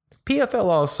love it. PFL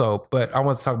also, but I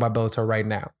want to talk about Bellator right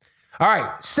now. All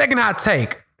right, second hot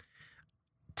take.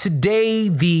 Today,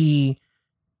 the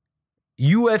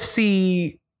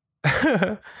UFC...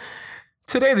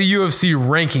 Today, the UFC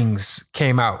rankings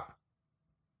came out.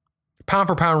 Pound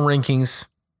for pound rankings.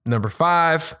 Number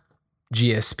 5,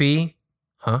 GSP.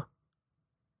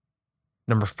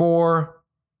 Number 4,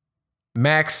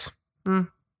 Max.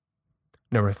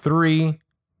 Number 3,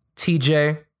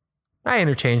 TJ. I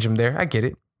interchange them there. I get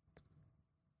it.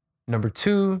 Number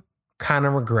 2,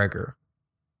 Conor McGregor.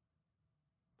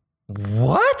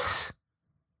 What?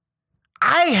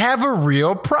 I have a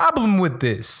real problem with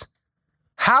this.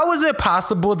 How is it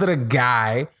possible that a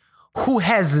guy who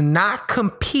has not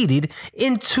competed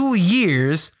in 2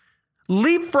 years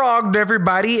leapfrogged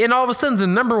everybody and all of a sudden the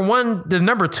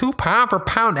number 2 pound for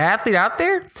pound athlete out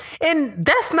there? And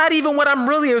that's not even what I'm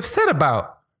really upset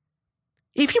about.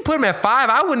 If you put him at 5,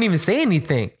 I wouldn't even say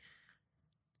anything.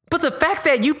 But the fact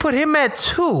that you put him at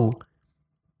 2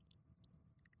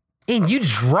 and you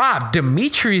drop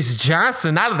Demetrius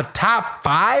Johnson out of the top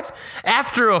 5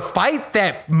 after a fight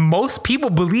that most people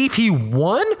believe he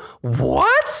won?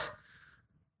 What?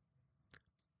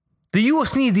 The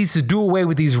UFC needs to do away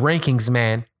with these rankings,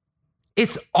 man.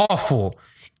 It's awful.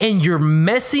 And you're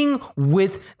messing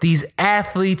with these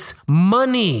athletes'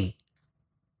 money.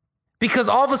 Because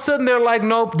all of a sudden they're like,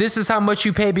 nope, this is how much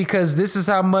you pay because this is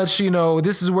how much,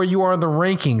 this is where you are in the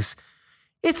rankings.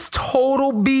 It's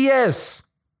total BS.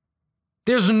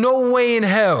 There's no way in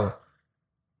hell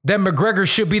that McGregor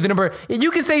should be the number. You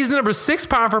can say he's the number 6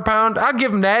 pound for pound. I'll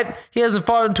give him that. He hasn't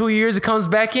fought in 2 years. He comes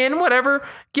back in, whatever.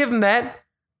 Give him that.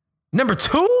 Number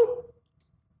 2?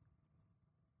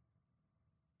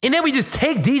 And then we just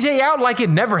take DJ out like it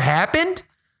never happened?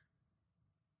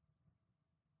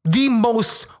 The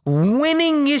most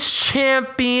winningest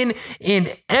champion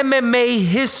in MMA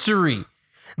history.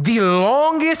 the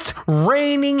longest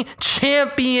reigning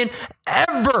champion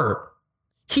ever.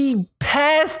 He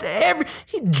passed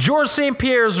George St.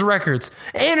 Pierre's records,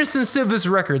 Anderson Silva's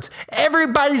records,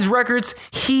 everybody's records.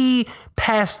 He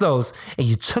passed those. And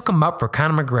you took him up for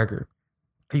Conor McGregor.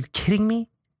 Are you kidding me?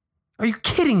 Are you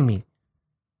kidding me?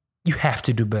 You have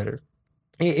to do better.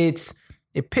 It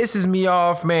pisses me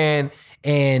off, man.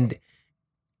 And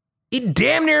it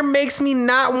damn near makes me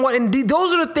not want, and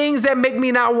those are the things that make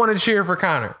me not want to cheer for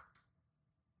Conor.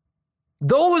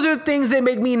 Those are the things that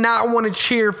make me not want to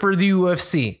cheer for the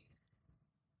UFC.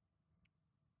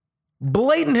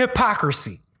 Blatant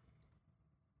hypocrisy.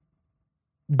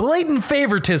 Blatant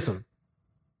favoritism.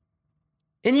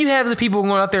 And you have the people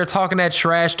going out there talking that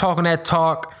trash, talking that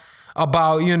talk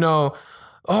about,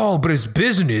 oh, but it's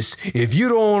business. If you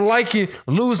don't like it,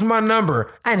 lose my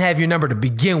number. I didn't have your number to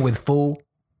begin with, fool.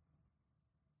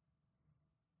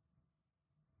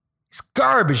 It's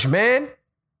garbage, man.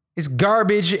 It's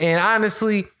garbage. And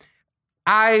honestly,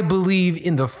 I believe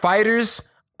in the fighters.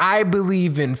 I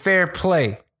believe in fair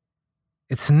play.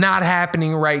 It's not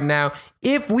happening right now.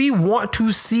 If we want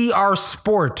to see our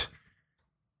sport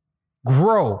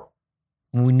grow,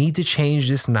 we need to change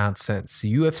this nonsense.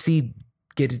 UFC,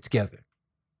 get it together.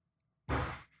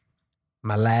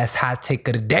 My last hot take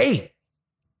of the day.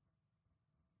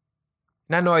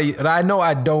 And I know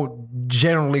I don't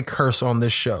generally curse on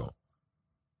this show.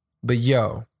 But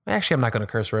actually, I'm not going to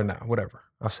curse right now. Whatever.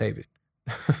 I'll save it.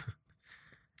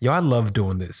 I love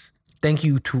doing this. Thank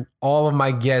you to all of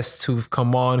my guests who've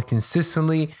come on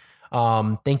consistently.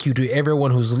 Thank you to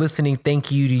everyone who's listening.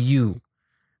 Thank you to you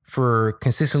for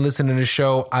consistently listening to the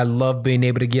show. I love being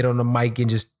able to get on the mic and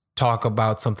just talk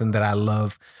about something that I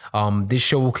love. This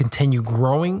show will continue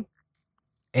growing.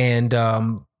 And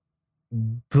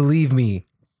believe me,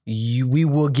 we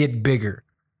will get bigger.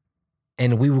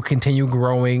 And we will continue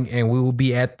growing, and we will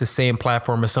be at the same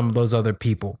platform as some of those other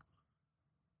people.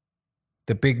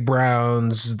 The Big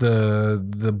Browns,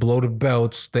 the Bloated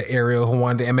Belts, the Ariel who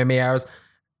wanted the MMA hours.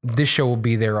 This show will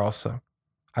be there also.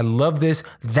 I love this.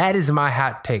 That is my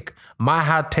hot take. My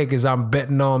hot take is I'm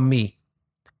betting on me.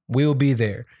 We'll be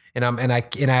there. And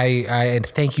I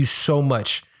thank you so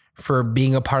much for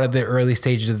being a part of the early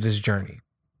stages of this journey.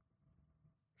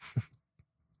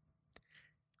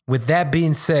 With that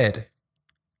being said,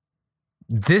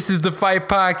 this is the Fight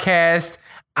Podcast.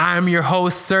 I'm your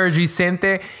host, Serge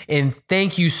Vicente, and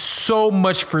thank you so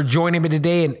much for joining me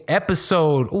today in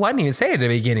episode, I didn't even say it at the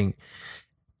beginning,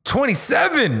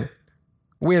 27.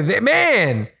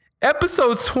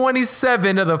 Episode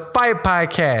 27 of the Fight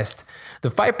Podcast. The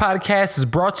Fight Podcast is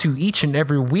brought to you each and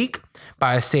every week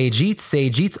by Sage Eats.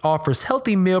 Sage Eats offers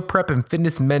healthy meal prep and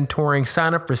fitness mentoring.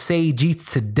 Sign up for Sage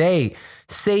Eats today.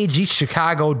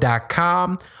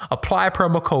 SageEatsChicago.com. Apply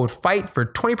promo code FIGHT for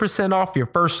 20% off your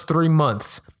first 3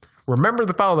 months. Remember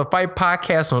to follow the Fight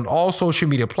Podcast on all social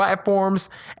media platforms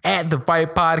at the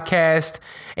Fight Podcast,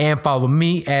 and follow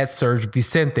me at Serge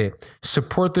Vicente.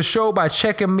 Support the show by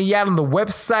checking me out on the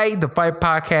website,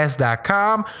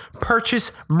 thefightpodcast.com.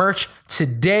 Purchase merch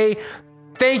today.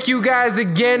 Thank you guys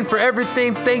again for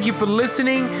everything. Thank you for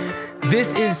listening.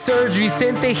 This is Serge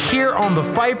Vicente here on the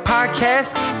Fight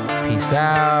Podcast. Peace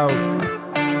out.